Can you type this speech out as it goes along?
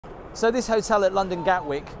So this hotel at London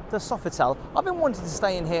Gatwick, the Sofitel, I've been wanting to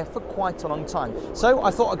stay in here for quite a long time. So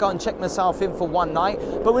I thought I'd go and check myself in for one night,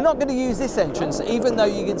 but we're not going to use this entrance, even though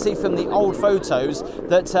you can see from the old photos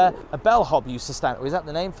that a bellhop used to stand. Is that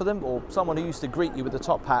the name for them? Or someone who used to greet you with a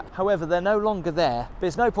top hat. However, they're no longer there.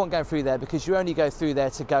 There's no point going through there because you only go through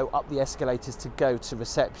there to go up the escalators to go to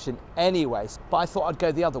reception anyways. But I thought I'd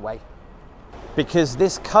go the other way, because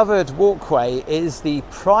this covered walkway is the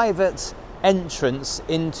private entrance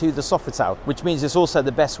into the Sofitel, which means it's also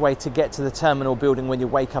the best way to get to the terminal building when you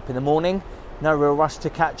wake up in the morning. No real rush to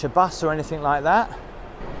catch a bus or anything like that.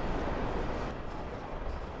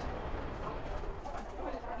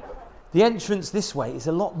 The entrance this way is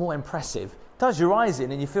a lot more impressive. Does your eyes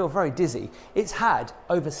in and you feel very dizzy. It's had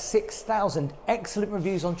over 6,000 excellent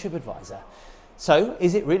reviews on TripAdvisor. So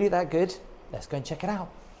is it really that good? Let's go and check it out.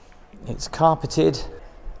 It's carpeted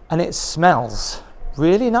and it smells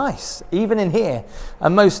really nice, even in here.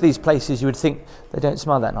 And most of these places you would think they don't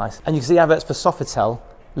smell that nice. And you can see adverts for Sofitel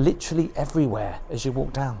literally everywhere as you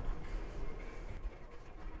walk down.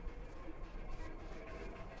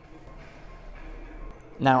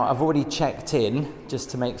 Now I've already checked in just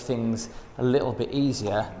to make things a little bit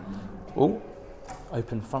easier. Oh,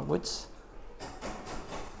 open frontwards.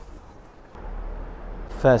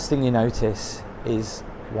 First thing you notice is,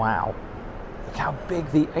 wow, look how big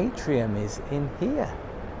the atrium is in here.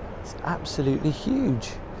 It's absolutely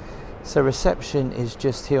huge. So reception is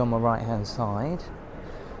just here on my right hand side.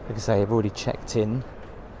 Like I say, I've already checked in.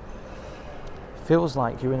 Feels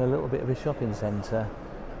like you're in a little bit of a shopping centre.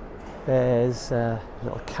 There's a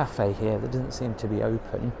little cafe here that doesn't seem to be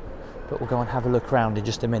open, but we'll go and have a look around in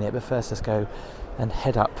just a minute. But first let's go and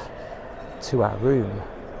head up to our room.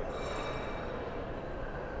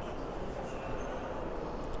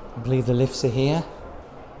 I believe the lifts are here.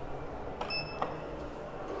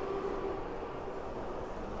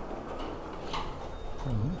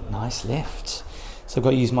 Nice lift. So I've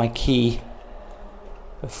got to use my key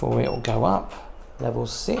before it will go up. Level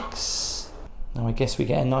 6. Now I guess we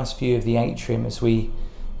get a nice view of the atrium as we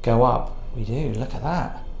go up. We do, look at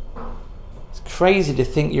that. It's crazy to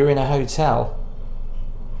think you're in a hotel.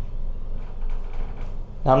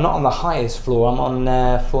 Now I'm not on the highest floor, I'm on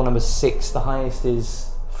floor number 6. The highest is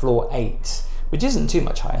floor 8, which isn't too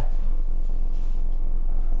much higher.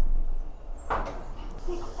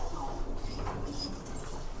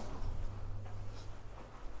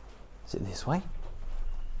 Is it this way?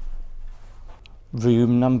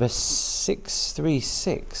 Room number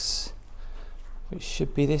 636, which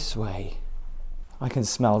should be this way. I can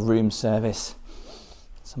smell room service,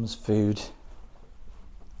 someone's food.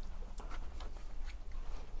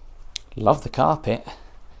 Love the carpet.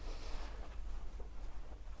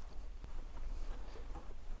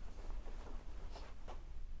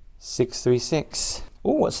 (636).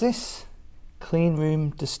 Oh, what's this? Clean room,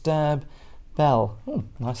 disturb, bell. Oh,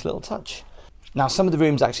 nice little touch. Now, some of the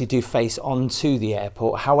rooms actually do face onto the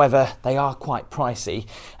airport. However, they are quite pricey.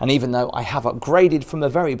 And even though I have upgraded from a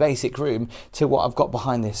very basic room to what I've got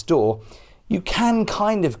behind this door, you can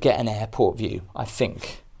kind of get an airport view, I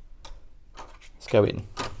think. Let's go in.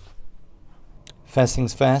 First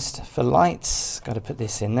things first, for lights, got to put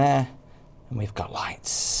this in there. And we've got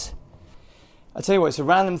lights. I tell you what, it's a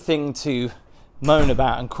random thing to moan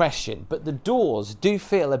about and question, but the doors do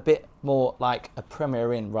feel a bit more like a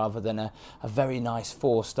Premier Inn rather than a very nice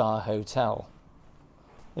 4-star hotel.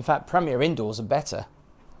 In fact, Premier Inn doors are better.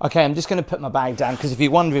 Okay, I'm just going to put my bag down because if you're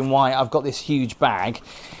wondering why I've got this huge bag,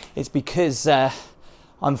 it's because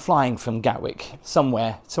I'm flying from Gatwick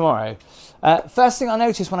somewhere tomorrow. First thing I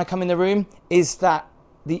notice when I come in the room is that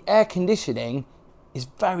the air conditioning is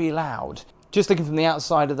very loud. Just looking from the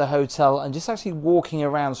outside of the hotel and just actually walking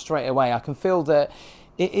around straight away, I can feel that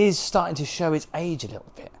it is starting to show its age a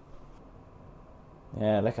little bit.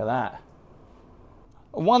 Yeah, look at that.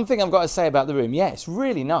 One thing I've got to say about the room, yeah, it's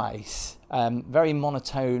really nice. Very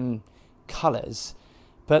monotone colours,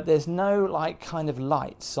 but there's no like kind of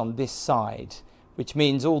lights on this side, which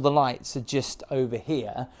means all the lights are just over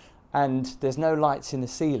here and there's no lights in the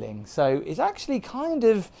ceiling. So it's actually kind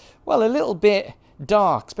of, well, a little bit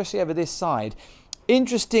dark, especially over this side.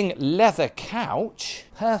 Interesting leather couch,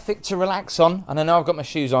 perfect to relax on, and I know I've got my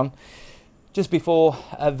shoes on just before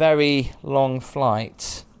a very long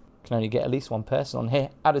flight. Can only get at least one person on here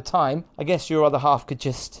at a time. I guess your other half could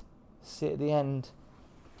just sit at the end.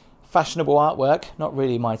 Fashionable artwork, not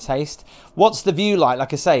really my taste. What's the view like?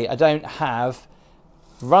 Like I say, I don't have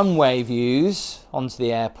runway views onto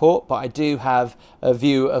the airport, but I do have a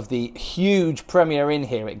view of the huge Premier Inn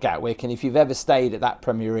here at Gatwick, and if you've ever stayed at that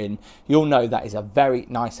Premier Inn, you'll know that is a very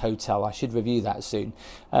nice hotel. I should review that soon.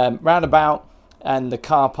 Round about and the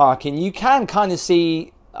car parking. You can kind of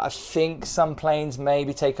see, I think, some planes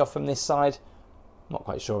maybe take off from this side. Not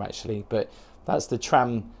quite sure actually, but that's the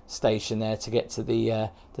tram station there to get to the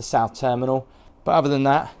South Terminal. But other than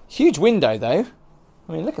that, huge window though.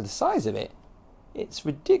 I mean, look at the size of it. It's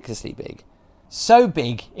ridiculously big. So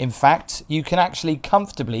big, in fact, you can actually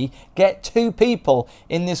comfortably get 2 people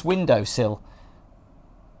in this windowsill.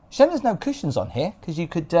 Shame there's no cushions on here, because you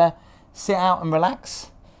could sit out and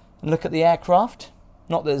relax and look at the aircraft.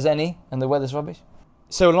 Not that there's any, and the weather's rubbish.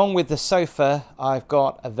 So along with the sofa, I've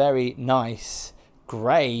got a very nice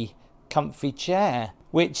grey comfy chair,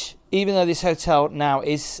 which, even though this hotel now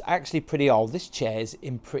is actually pretty old, this chair is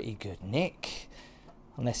in pretty good nick.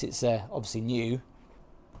 Unless it's obviously new.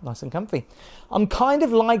 Nice and comfy. I'm kind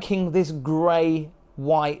of liking this grey,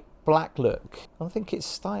 white, black look. I think it's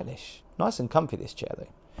stylish. Nice and comfy, this chair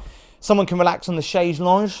though. Someone can relax on the chaise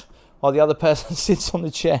lounge while the other person sits on the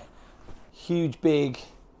chair. Huge, big,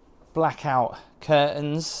 blackout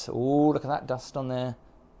curtains. Oh, look at that dust on there.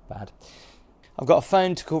 Bad. I've got a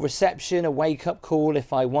phone to call reception, a wake-up call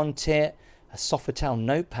if I want it, a Sofitel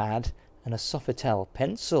notepad, and a Sofitel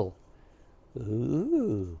pencil.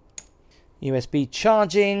 Ooh. USB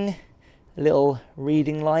charging, a little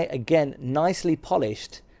reading light, again nicely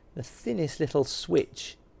polished, the thinnest little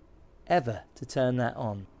switch ever to turn that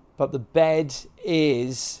on. But the bed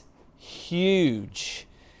is huge.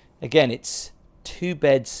 Again, it's 2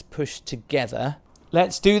 beds pushed together.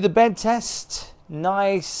 Let's do the bed test.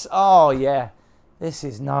 Nice. Oh yeah, this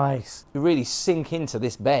is nice. You really sink into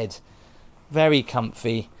this bed. Very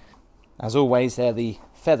comfy. As always, they're the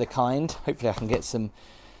feather kind. Hopefully I can get some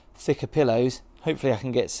thicker pillows. Hopefully I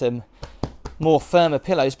can get some more firmer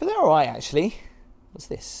pillows, but they're all right actually. What's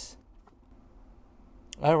this?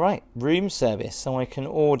 All right, room service. So I can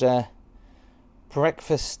order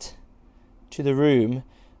breakfast to the room.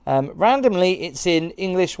 Randomly, it's in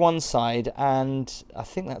English one side, and I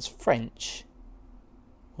think that's French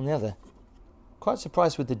on the other. Quite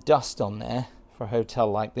surprised with the dust on there for a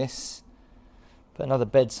hotel like this. But another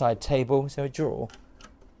bedside table. Is there a drawer?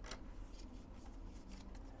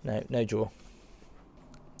 No, no drawer.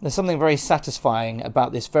 There's something very satisfying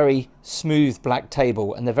about this very smooth black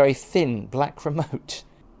table and the very thin black remote.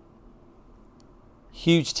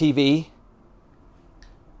 Huge TV.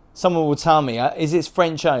 Someone will tell me, is it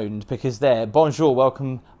French owned? Because there, bonjour,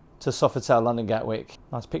 welcome to Sofitel London Gatwick.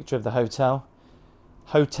 Nice picture of the hotel.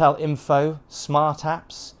 Hotel info, smart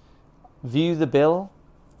apps, view the bill,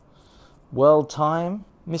 world time.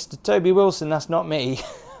 Mr. Toby Wilson, that's not me.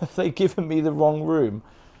 They've given me the wrong room.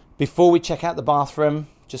 Before we check out the bathroom,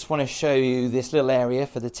 just want to show you this little area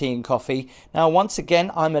for the tea and coffee. Now, once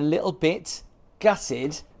again, I'm a little bit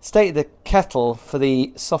gutted. State of the kettle for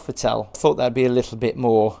the Sofitel. Thought that'd be a little bit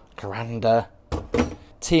more grander.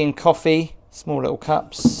 Tea and coffee, small little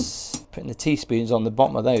cups. Putting the teaspoons on the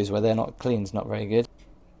bottom of those where they're not clean is not very good.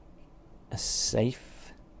 A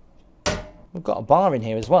safe. We've got a bar in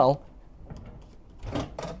here as well.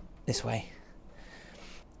 This way.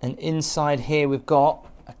 And inside here we've got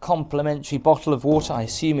a complimentary bottle of water, I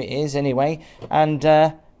assume it is anyway, and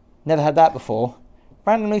never had that before.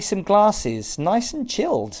 Randomly some glasses, nice and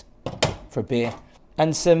chilled for a beer,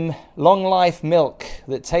 and some long life milk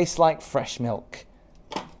that tastes like fresh milk.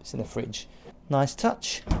 It's in the fridge. Nice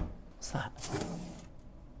touch. What's that?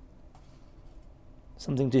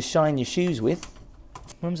 Something to shine your shoes with.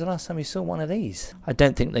 When was the last time you saw one of these? I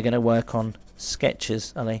don't think they're going to work on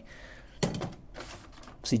Skechers, are they?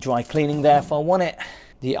 See, dry cleaning there if I want it.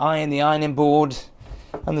 The ironing board,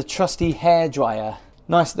 and the trusty hairdryer.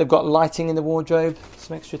 Nice that they've got lighting in the wardrobe,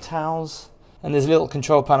 some extra towels. And there's a little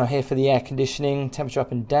control panel here for the air conditioning, temperature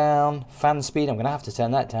up and down, fan speed, I'm going to have to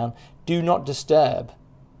turn that down. Do not disturb.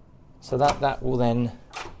 So that will then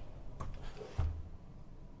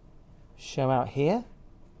show out here,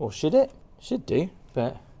 or should it? Should do,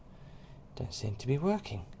 but don't seem to be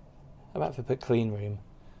working. How about if I put clean room?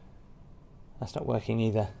 That's not working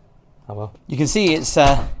either. Oh well. You can see it's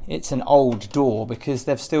an old door because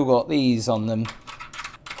they've still got these on them.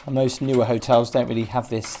 And most newer hotels don't really have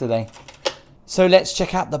this, do they? So let's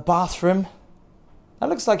check out the bathroom. That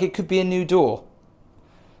looks like it could be a new door.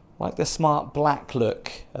 Like the smart black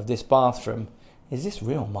look of this bathroom. Is this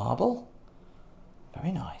real marble?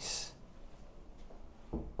 Very nice.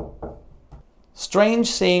 Strange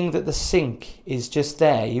seeing that the sink is just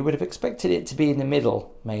there. You would have expected it to be in the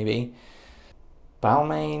middle, maybe.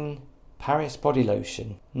 Balmain Paris body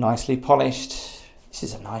lotion. Nicely polished. This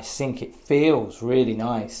is a nice sink. It feels really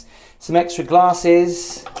nice. Some extra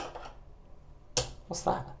glasses. What's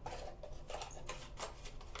that?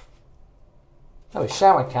 Oh, a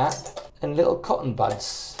shower cap and little cotton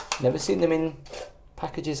buds. Never seen them in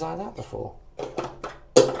packages like that before.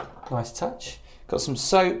 Nice touch. Got some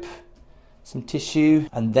soap, some tissue,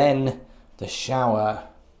 and then the shower.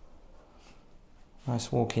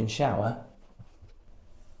 Nice walk-in shower.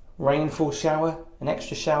 Rainfall shower, an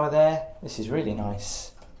extra shower there. This is really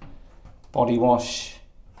nice. Body wash.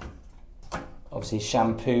 Obviously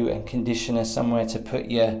shampoo and conditioner, somewhere to put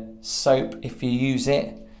your soap if you use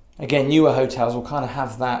it. Again, newer hotels will kind of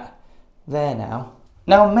have that there now.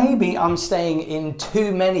 Now maybe I'm staying in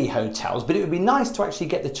too many hotels, but it would be nice to actually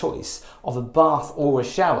get the choice of a bath or a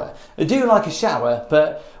shower. I do like a shower,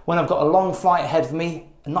 but when I've got a long flight ahead of me,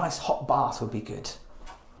 a nice hot bath would be good.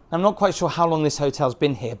 I'm not quite sure how long this hotel's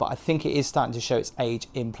been here, but I think it is starting to show its age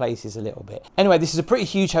in places a little bit. Anyway, this is a pretty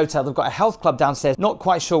huge hotel. They've got a health club downstairs. Not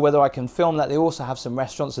quite sure whether I can film that. They also have some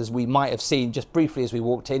restaurants, as we might have seen just briefly as we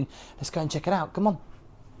walked in. Let's go and check it out. Come on.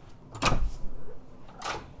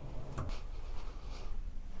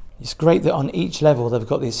 It's great that on each level they've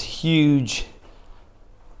got this huge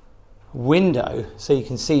window so you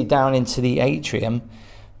can see down into the atrium.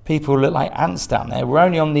 People look like ants down there. We're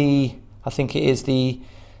only on the, I think it is the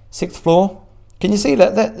 6th floor. Can you see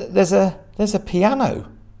that there's a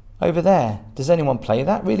piano over there? Does anyone play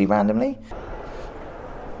that really randomly?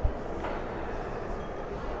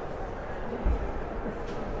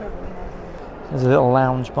 There's a little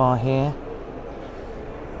lounge bar here.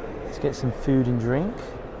 Let's get some food and drink.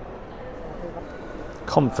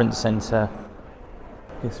 Conference centre.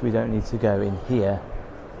 Guess we don't need to go in here.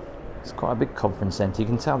 It's quite a big conference centre. You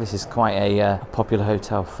can tell this is quite a popular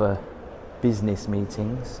hotel for business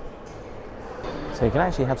meetings. So you can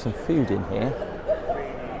actually have some food in here.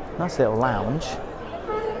 Nice little lounge.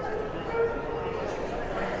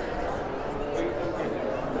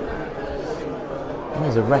 And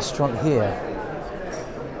there's a restaurant here.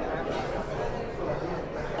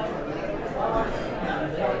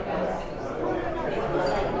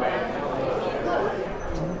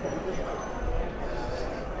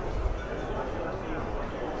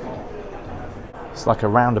 It's like a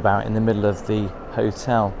roundabout in the middle of the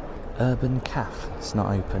hotel. Urban Cafe, it's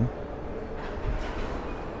not open.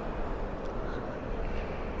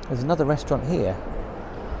 There's another restaurant here.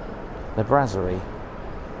 The Brasserie.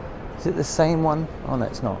 Is it the same one? Oh no,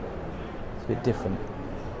 it's not. It's a bit different.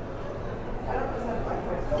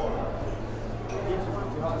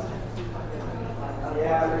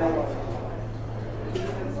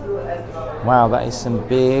 Wow, that is some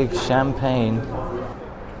big champagne.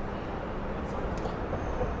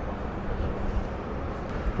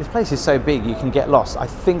 This place is so big you can get lost. I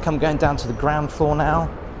think I'm going down to the ground floor now,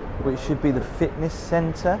 which should be the fitness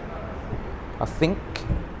centre, I think.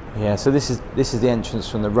 Yeah, so this is the entrance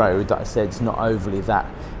from the road that I said it's not overly that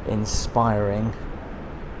inspiring.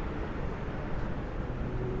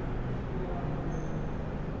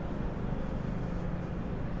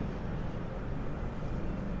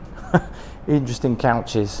 Interesting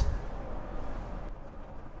couches.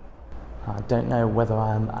 I don't know whether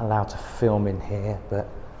I'm allowed to film in here, but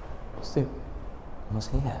let's do what's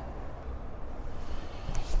here.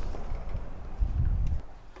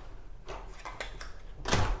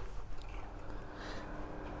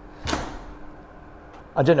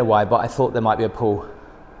 I don't know why, but I thought there might be a pool.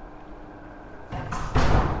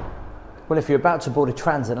 Well, if you're about to board a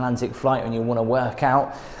transatlantic flight and you want to work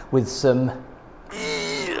out with some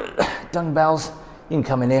dumbbells, you can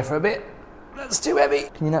come in here for a bit. That's too heavy.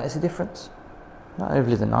 Can you notice a difference? Not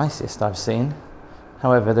overly the nicest I've seen.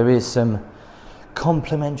 However, there is some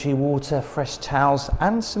complimentary water, fresh towels,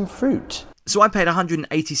 and some fruit. So I paid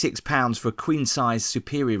 £186 for a queen-size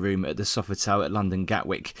superior room at the Sofitel at London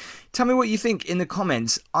Gatwick. Tell me what you think in the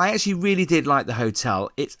comments. I actually really did like the hotel.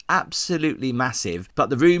 It's absolutely massive, but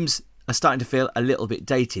the rooms are starting to feel a little bit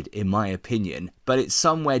dated in my opinion, but it's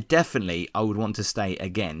somewhere definitely I would want to stay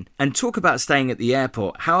again. And talk about staying at the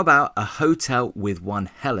airport, how about a hotel with one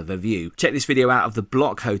hell of a view? Check this video out of the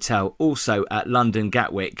Block Hotel, also at London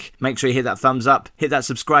Gatwick. Make sure you hit that thumbs up, hit that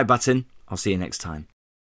subscribe button. I'll see you next time.